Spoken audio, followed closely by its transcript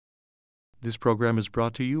This program is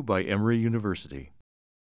brought to you by Emory University.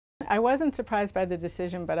 I wasn't surprised by the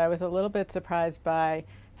decision, but I was a little bit surprised by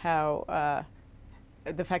how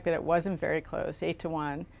the fact that it wasn't very close,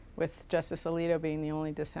 8-1, with Justice Alito being the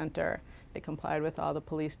only dissenter. They complied with all the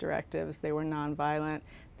police directives. They were nonviolent.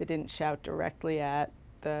 They didn't shout directly at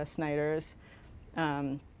the Snyders.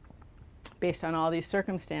 Based on all these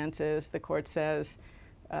circumstances, the court says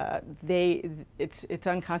it's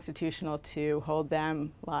unconstitutional to hold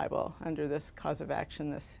them liable under this cause of action,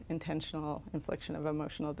 this intentional infliction of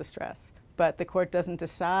emotional distress. But the court doesn't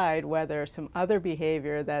decide whether some other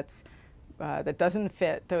behavior that doesn't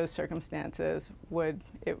fit those circumstances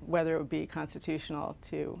whether it would be constitutional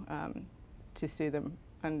to sue them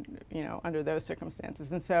under those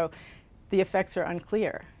circumstances. And so the effects are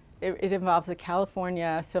unclear. It involves a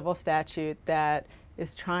California civil statute that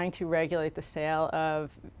is trying to regulate the sale of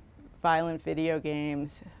violent video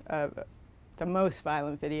games, the most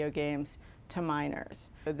violent video games, to minors.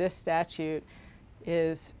 This statute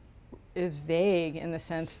is vague in the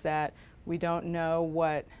sense that we don't know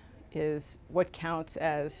what counts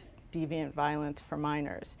as deviant violence for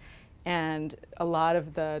minors. And a lot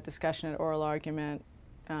of the discussion at oral argument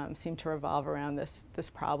seemed to revolve around this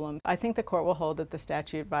problem. I think the court will hold that the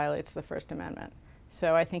statute violates the First Amendment.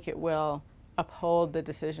 So I think it will uphold the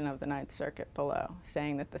decision of the Ninth Circuit below,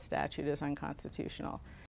 saying that the statute is unconstitutional.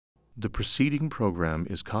 The preceding program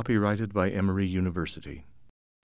is copyrighted by Emory University.